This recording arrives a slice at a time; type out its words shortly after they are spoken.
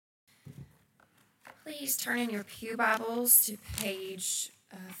Please turn in your pew Bibles to page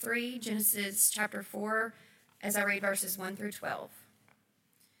 3, Genesis chapter 4, as I read verses 1 through 12.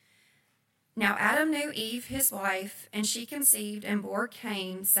 Now Adam knew Eve his wife, and she conceived and bore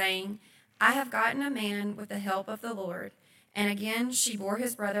Cain, saying, I have gotten a man with the help of the Lord. And again she bore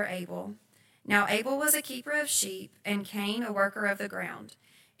his brother Abel. Now Abel was a keeper of sheep, and Cain a worker of the ground.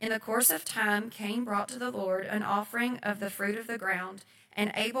 In the course of time Cain brought to the Lord an offering of the fruit of the ground,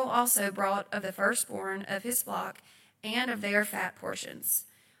 and Abel also brought of the firstborn of his flock and of their fat portions.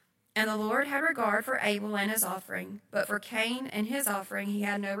 And the Lord had regard for Abel and his offering, but for Cain and his offering he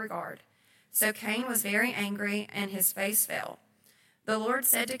had no regard. So Cain was very angry, and his face fell. The Lord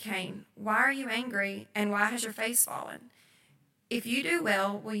said to Cain, Why are you angry, and why has your face fallen? If you do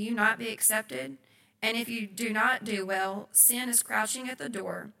well, will you not be accepted? And if you do not do well, sin is crouching at the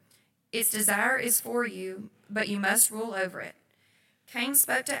door. Its desire is for you, but you must rule over it. Cain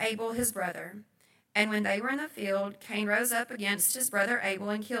spoke to Abel his brother, and when they were in the field, Cain rose up against his brother Abel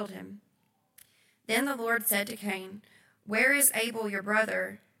and killed him. Then the Lord said to Cain, Where is Abel your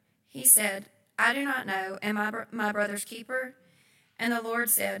brother? He said, I do not know. Am I my brother's keeper? And the Lord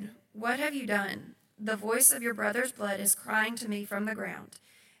said, What have you done? The voice of your brother's blood is crying to me from the ground.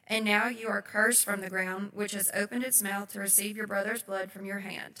 And now you are cursed from the ground, which has opened its mouth to receive your brother's blood from your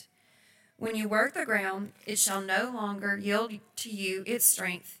hand. When you work the ground, it shall no longer yield to you its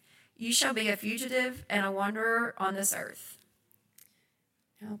strength. You shall be a fugitive and a wanderer on this earth.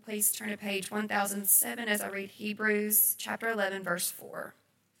 Now please turn to page 1007 as I read Hebrews chapter 11, verse 4.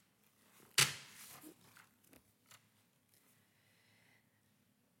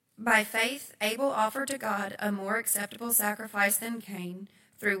 By faith, Abel offered to God a more acceptable sacrifice than Cain,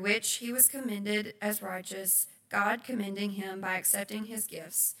 through which he was commended as righteous, God commending him by accepting his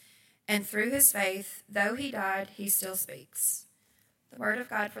gifts. And through his faith, though he died, he still speaks. The word of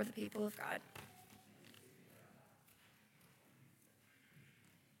God for the people of God.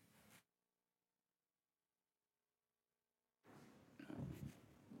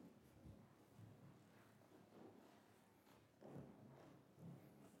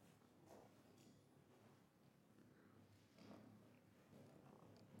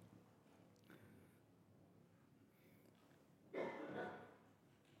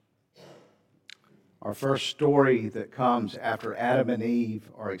 Our first story that comes after Adam and Eve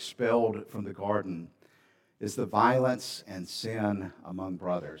are expelled from the garden is the violence and sin among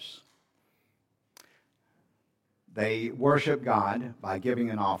brothers. They worship God by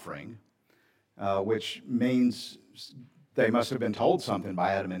giving an offering, which means they must have been told something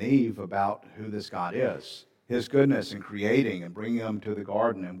by Adam and Eve about who this God is, his goodness in creating and bringing them to the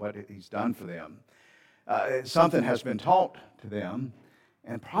garden and what he's done for them. Something has been taught to them.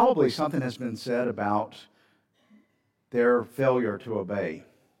 And probably something has been said about their failure to obey,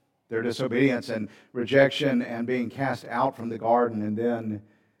 their disobedience and rejection and being cast out from the garden, and then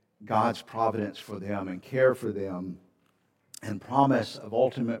God's providence for them and care for them and promise of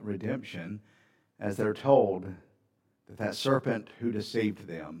ultimate redemption as they're told that serpent who deceived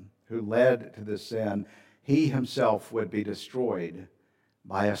them, who led to the sin, he himself would be destroyed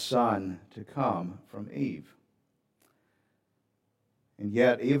by a son to come from Eve. And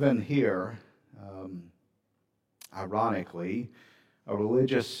yet, even here, ironically, a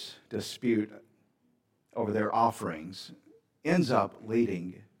religious dispute over their offerings ends up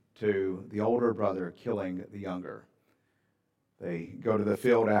leading to the older brother killing the younger. They go to the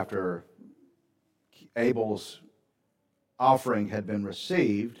field after Abel's offering had been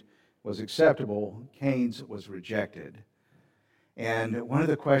received, was acceptable, Cain's was rejected. And one of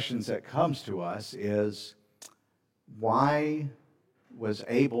the questions that comes to us is, why was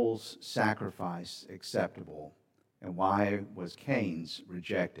Abel's sacrifice acceptable, and why was Cain's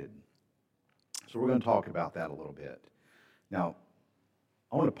rejected? So we're going to talk about that a little bit. Now,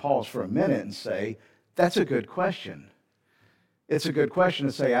 I want to pause for a minute and say, that's a good question. It's a good question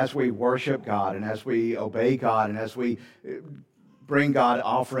to say, as we worship God and as we obey God and as we bring God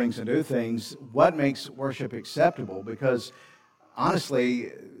offerings and do things, what makes worship acceptable? Because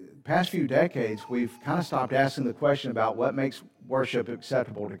honestly, past few decades, we've kind of stopped asking the question about what makes worship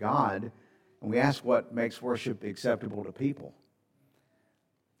acceptable to God, and we ask what makes worship acceptable to people.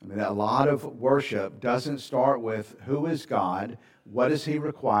 I mean, a lot of worship doesn't start with who is God, what does he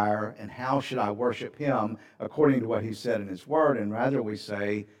require, and how should I worship him according to what he said in his word, and rather we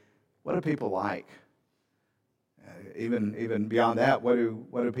say, what do people like? Even beyond that, what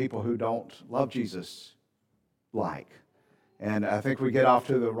do people who don't love Jesus like? And I think we get off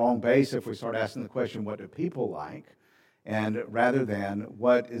to the wrong base if we start asking the question, what do people like? And rather than,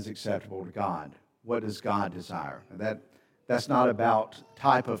 what is acceptable to God? What does God desire? That's not about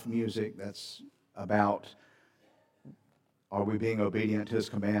type of music. That's about, are we being obedient to his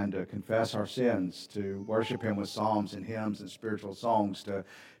command to confess our sins, to worship him with psalms and hymns and spiritual songs,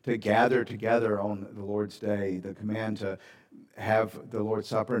 to gather together on the Lord's day, the command to have the Lord's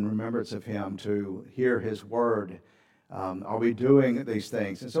Supper in remembrance of him, to hear his word. Are we doing these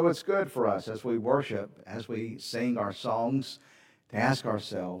things? And so it's good for us as we worship, as we sing our songs, to ask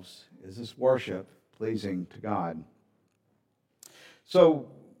ourselves, is this worship pleasing to God? So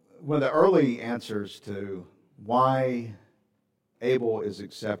one of the early answers to why Abel is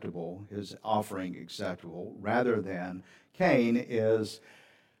acceptable, his offering acceptable, rather than Cain is,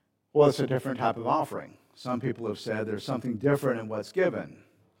 well, it's a different type of offering. Some people have said there's something different in what's given.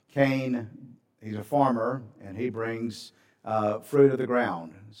 Cain, he's a farmer, and he brings fruit of the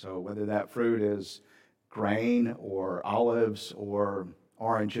ground. So whether that fruit is grain or olives or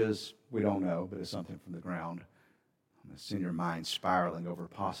oranges, we don't know, but it's something from the ground. I'm seeing your mind spiraling over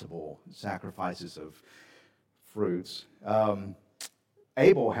possible sacrifices of fruits.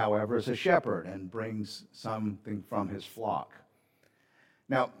 Abel, however, is a shepherd and brings something from his flock.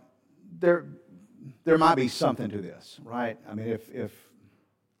 Now, there might be something to this, right? I mean,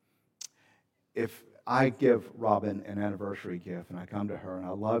 if I give Robin an anniversary gift and I come to her and I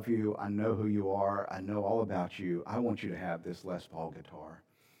love you, I know who you are, I know all about you, I want you to have this Les Paul guitar.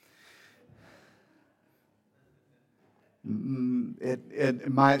 It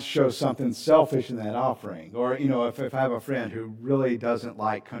might show something selfish in that offering. Or, if I have a friend who really doesn't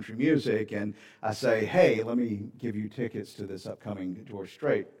like country music and I say, hey, let me give you tickets to this upcoming George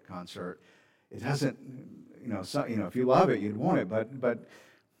Strait concert, it doesn't, if you love it, you'd want it, but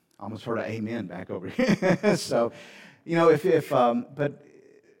I almost heard an amen back over here. So, but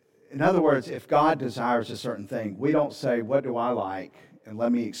in other words, if God desires a certain thing, we don't say, what do I like? And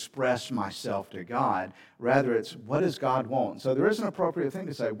let me express myself to God. Rather, it's what does God want? So there is an appropriate thing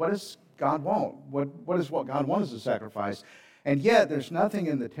to say, what does God want? What is what God wants as a sacrifice? And yet, there's nothing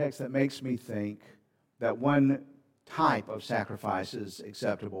in the text that makes me think that one type of sacrifice is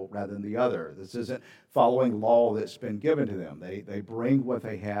acceptable rather than the other. This isn't following law that's been given to them. They bring what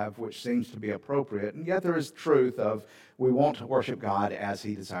they have, which seems to be appropriate. And yet there is truth of we want to worship God as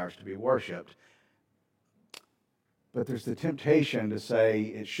he desires to be worshiped. But there's the temptation to say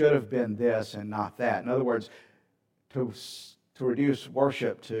it should have been this and not that. In other words, to reduce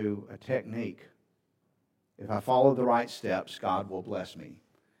worship to a technique. If I follow the right steps, God will bless me.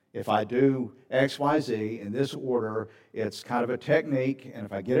 If I do X, Y, Z in this order, it's kind of a technique, and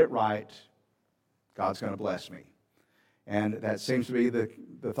if I get it right, God's going to bless me. And that seems to be the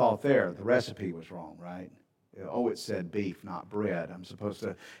thought there. The recipe was wrong, right? Oh, it said beef, not bread. I'm supposed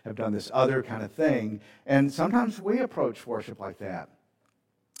to have done this other kind of thing. And sometimes we approach worship like that.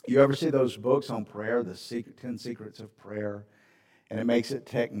 You ever see those books on prayer, the 10 Secrets of Prayer? And it makes it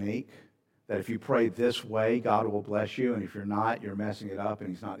technique, that if you pray this way, God will bless you. And if you're not, you're messing it up and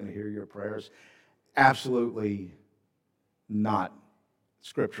he's not going to hear your prayers. Absolutely not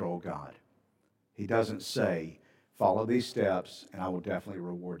scriptural God. He doesn't say, follow these steps and I will definitely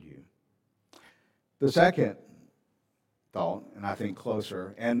reward you. The second thought, and I think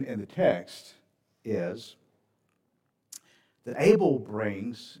closer, and in the text, is that Abel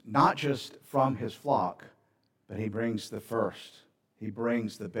brings not just from his flock, but he brings the first. He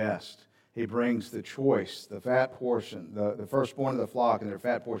brings the best. He brings the choice, the fat portion, the firstborn of the flock and their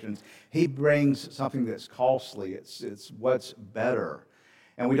fat portions. He brings something that's costly. It's what's better.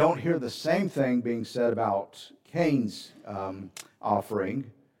 And we don't hear the same thing being said about Cain's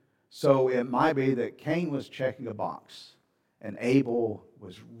offering. So it might be that Cain was checking a box and Abel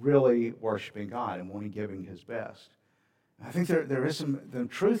was really worshiping God and wanting giving his best. I think there is some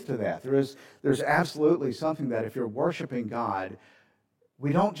truth to that. There's absolutely something that if you're worshiping God,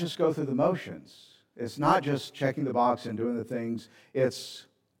 we don't just go through the motions. It's not just checking the box and doing the things. It's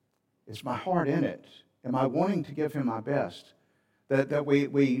my heart in it. Am I wanting to give him my best? That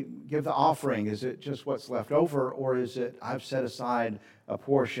we give the offering, is it just what's left over, or is it I've set aside a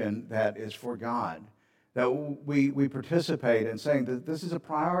portion that is for God? That we participate in saying that this is a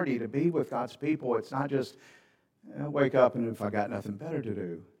priority to be with God's people. It's not just wake up and if I got nothing better to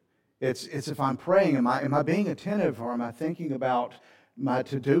do. It's if I'm praying, am I being attentive, or am I thinking about my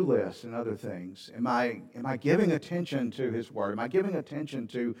to-do list and other things? Am I giving attention to his word? Am I giving attention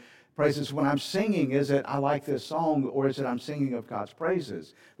to praises? When I'm singing, is it I like this song, or is it I'm singing of God's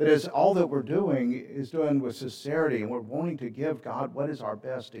praises? That is, all that we're doing is doing with sincerity, and we're wanting to give God what is our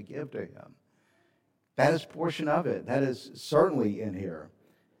best to give to him. That is a portion of it. That is certainly in here.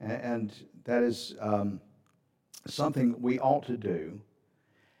 And that is something we ought to do.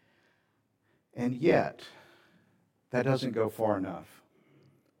 And yet, that doesn't go far enough.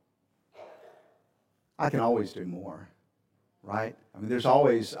 I can always do more, right? I mean, there's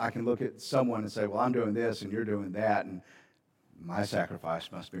always, I can look at someone and say, well, I'm doing this and you're doing that, and my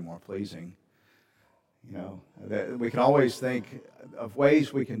sacrifice must be more pleasing. You know, that we can always think of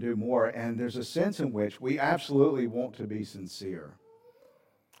ways we can do more, and there's a sense in which we absolutely want to be sincere,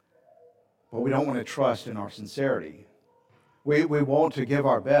 but we don't want to trust in our sincerity. We want to give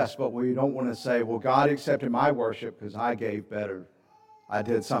our best, but we don't want to say, well, God accepted my worship because I gave better. I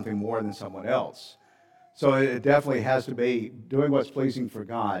did something more than someone else. So it definitely has to be doing what's pleasing for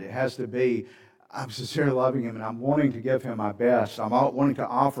God. It has to be, I'm sincerely loving Him and I'm wanting to give Him my best. I'm wanting to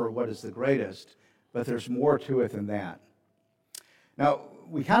offer what is the greatest, but there's more to it than that. Now,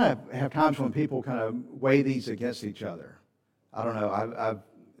 we kind of have times when people kind of weigh these against each other. I don't know. I've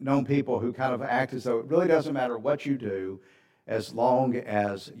known people who kind of act as though it really doesn't matter what you do as long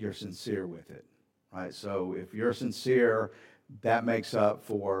as you're sincere with it, right? So if you're sincere, that makes up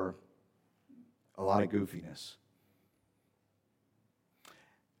for a lot of goofiness.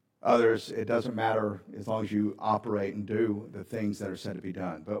 Others, it doesn't matter as long as you operate and do the things that are said to be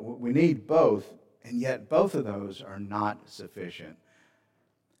done. But we need both, and yet both of those are not sufficient.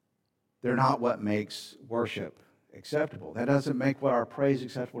 They're not what makes worship acceptable. That doesn't make what our praise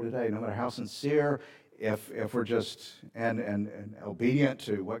acceptable today, no matter how sincere, if we're just and obedient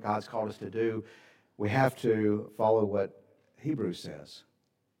to what God's called us to do. We have to follow what Hebrews says.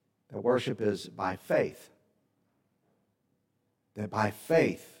 That worship is by faith. That by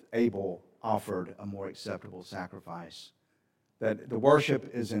faith, Abel offered a more acceptable sacrifice. That the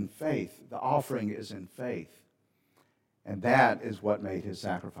worship is in faith. The offering is in faith. And that is what made his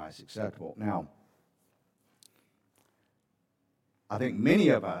sacrifice acceptable. Now, I think many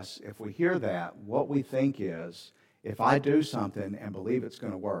of us, if we hear that, what we think is, if I do something and believe it's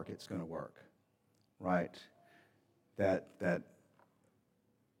going to work, it's going to work. Right?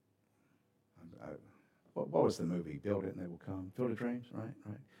 What was the movie? Build it and they will come. Field of Dreams, right?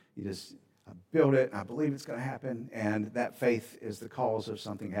 You just build it and I believe it's going to happen, and that faith is the cause of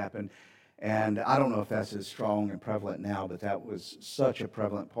something happen. And I don't know if that's as strong and prevalent now, but that was such a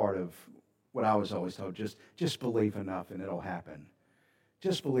prevalent part of what I was always told. Just believe enough and it'll happen.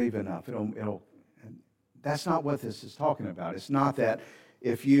 Just believe enough. It'll. That's not what this is talking about. It's not that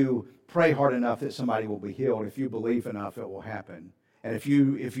if you pray hard enough that somebody will be healed. If you believe enough, it will happen. And if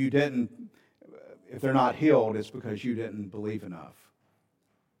they're not healed, it's because you didn't believe enough.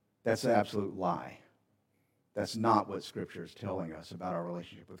 That's an absolute lie. That's not what Scripture is telling us about our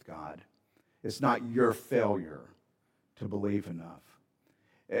relationship with God. It's not your failure to believe enough.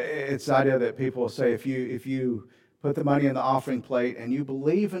 It's the idea that people say, if you put the money in the offering plate and you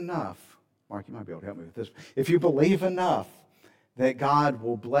believe enough, Mark, you might be able to help me with this. If you believe enough that God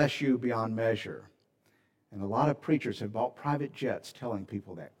will bless you beyond measure. And a lot of preachers have bought private jets telling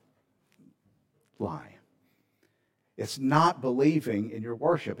people that lie. It's not believing in your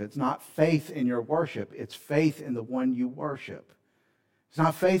worship. It's not faith in your worship. It's faith in the one you worship. It's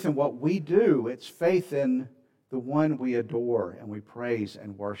not faith in what we do. It's faith in the one we adore and we praise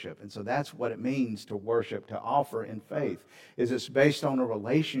and worship. And so that's what it means to worship, to offer in faith, is it's based on a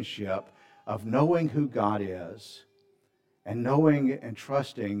relationship of knowing who God is and knowing and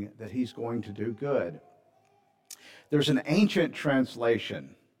trusting that He's going to do good. There's an ancient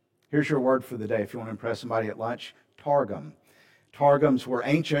translation. Here's your word for the day if you want to impress somebody at lunch. Targum. Targums were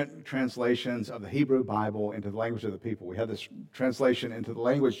ancient translations of the Hebrew Bible into the language of the people. We have this translation into the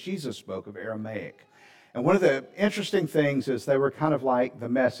language Jesus spoke of, Aramaic. And one of the interesting things is they were kind of like the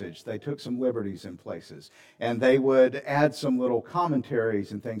Message. They took some liberties in places. And they would add some little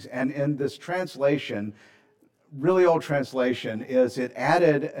commentaries and things. And in this translation, really old translation, is it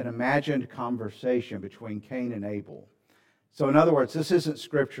added an imagined conversation between Cain and Abel. So in other words, this isn't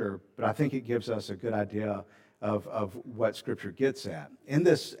Scripture, but I think it gives us a good idea of what Scripture gets at. In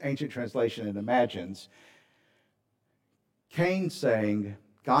this ancient translation, it imagines Cain saying,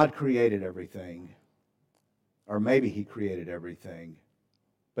 God created everything, or maybe He created everything,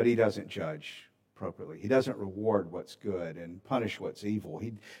 but He doesn't judge appropriately. He doesn't reward what's good and punish what's evil.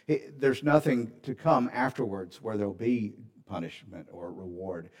 There's nothing to come afterwards where there'll be punishment or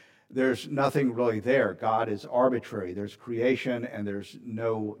reward. There's nothing really there. God is arbitrary. There's creation and there's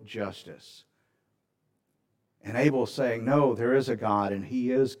no justice. And Abel's saying, no, there is a God and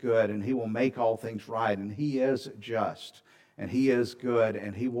He is good and He will make all things right and He is just and He is good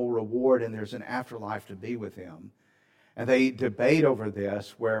and He will reward and there's an afterlife to be with Him. And they debate over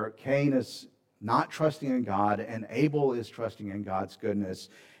this where Cain is not trusting in God and Abel is trusting in God's goodness.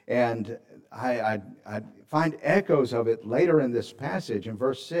 And I find echoes of it later in this passage. In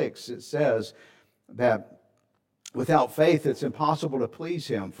verse 6, it says that Without faith, it's impossible to please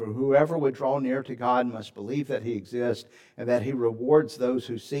him, for whoever would draw near to God must believe that he exists and that he rewards those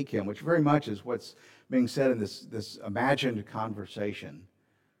who seek him, which very much is what's being said in this imagined conversation.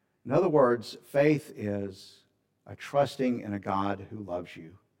 In other words, faith is a trusting in a God who loves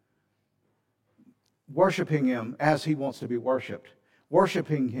you, worshiping him as he wants to be worshiped,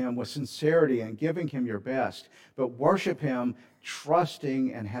 worshiping him with sincerity and giving him your best, but worship him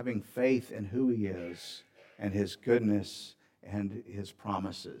trusting and having faith in who he is and his goodness and his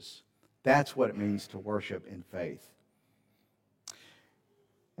promises. That's what it means to worship in faith.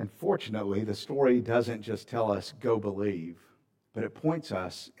 And fortunately, the story doesn't just tell us, go believe, but it points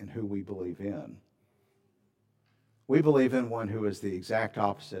us in who we believe in. We believe in one who is the exact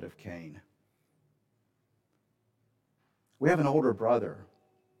opposite of Cain. We have an older brother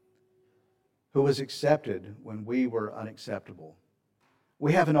who was accepted when we were unacceptable.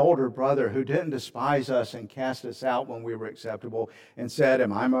 We have an older brother who didn't despise us and cast us out when we were acceptable and said,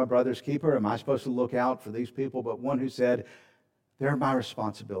 am I my brother's keeper? Am I supposed to look out for these people? But one who said, they're my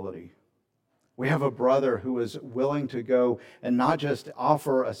responsibility. We have a brother who is willing to go and not just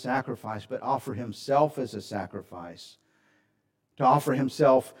offer a sacrifice, but offer himself as a sacrifice, to offer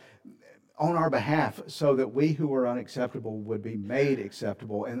himself on our behalf so that we who are unacceptable would be made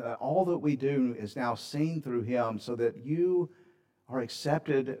acceptable. And all that we do is now seen through him so that you are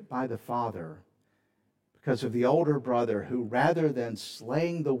accepted by the Father because of the older brother who, rather than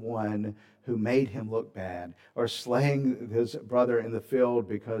slaying the one who made him look bad or slaying his brother in the field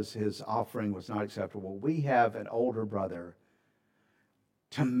because his offering was not acceptable, we have an older brother.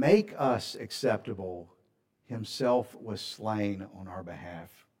 To make us acceptable, himself was slain on our behalf.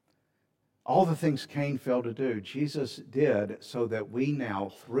 All the things Cain failed to do, Jesus did so that we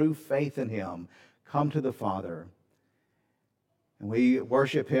now, through faith in him, come to the Father. And we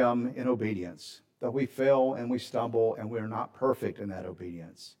worship him in obedience, though we fail and we stumble and we are not perfect in that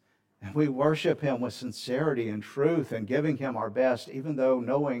obedience. And we worship him with sincerity and truth and giving him our best, even though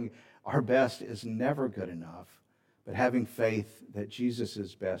knowing our best is never good enough, but having faith that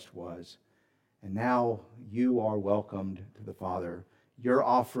Jesus' best was. And now you are welcomed to the Father. Your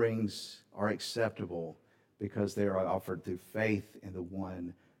offerings are acceptable because they are offered through faith in the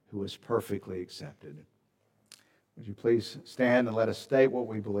one who is perfectly accepted. Would you please stand and let us state what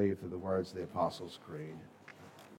we believe through the words of the Apostles' Creed.